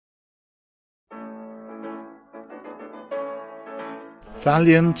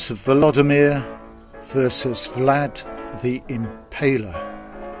Valiant Volodomyr versus Vlad the Impaler.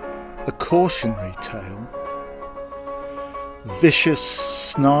 A cautionary tale. Vicious,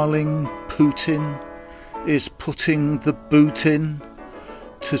 snarling Putin is putting the boot in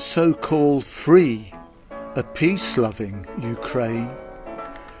to so-called free a peace-loving Ukraine,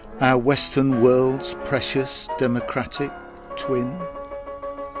 our Western world's precious democratic twin.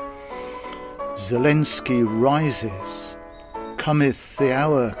 Zelensky rises. Cometh the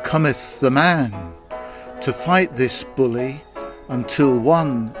hour, cometh the man, to fight this bully until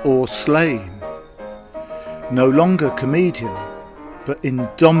won or slain. No longer comedian, but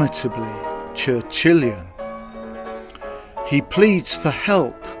indomitably Churchillian. He pleads for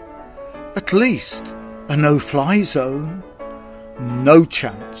help, at least a no-fly zone. No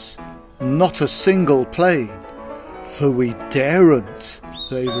chance, not a single plane, for we daren't,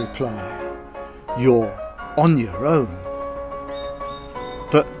 they reply. You're on your own.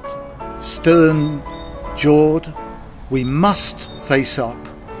 But stern-jawed, we must face up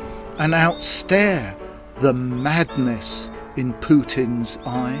and outstare the madness in Putin's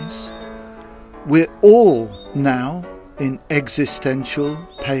eyes. We're all now in existential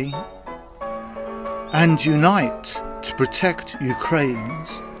pain, and unite to protect Ukraine's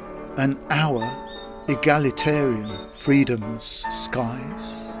and our egalitarian freedom's skies.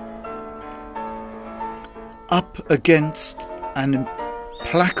 Up against an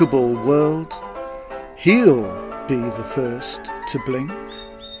implacable world, he'll be the first to blink,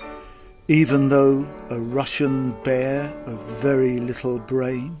 even though a Russian bear of very little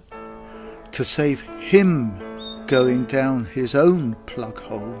brain, to save him going down his own plug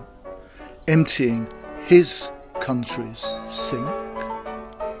hole, emptying his country's sink.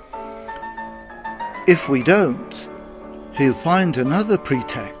 If we don't, he'll find another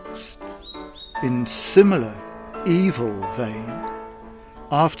pretext in similar evil vein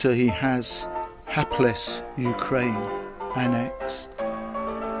after he has hapless Ukraine annexed.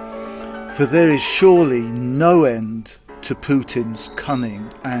 For there is surely no end to Putin's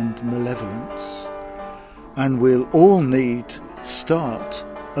cunning and malevolence, and we'll all need start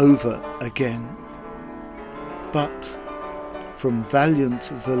over again. But from valiant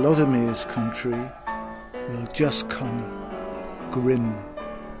Volodomyr's country will just come grim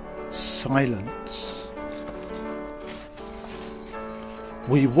silence.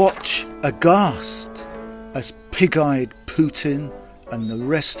 We watch aghast as pig-eyed Putin and the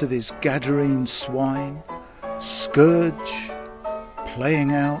rest of his Gadarene swine scourge,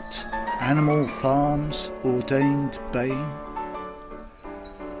 playing out animal farms' ordained bane.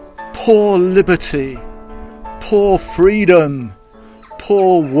 Poor liberty, poor freedom,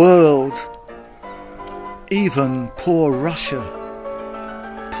 poor world, even poor Russia,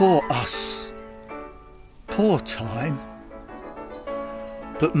 poor us, poor time.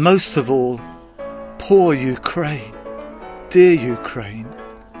 But most of all, poor Ukraine, dear Ukraine,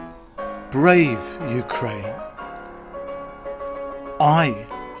 brave Ukraine. I,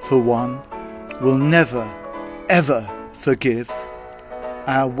 for one, will never, ever forgive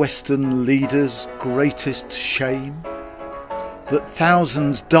our Western leaders' greatest shame, that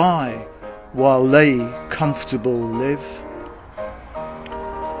thousands die while they comfortable live.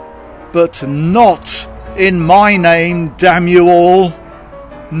 But not in my name, damn you all!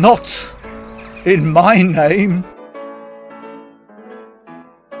 Not in my name.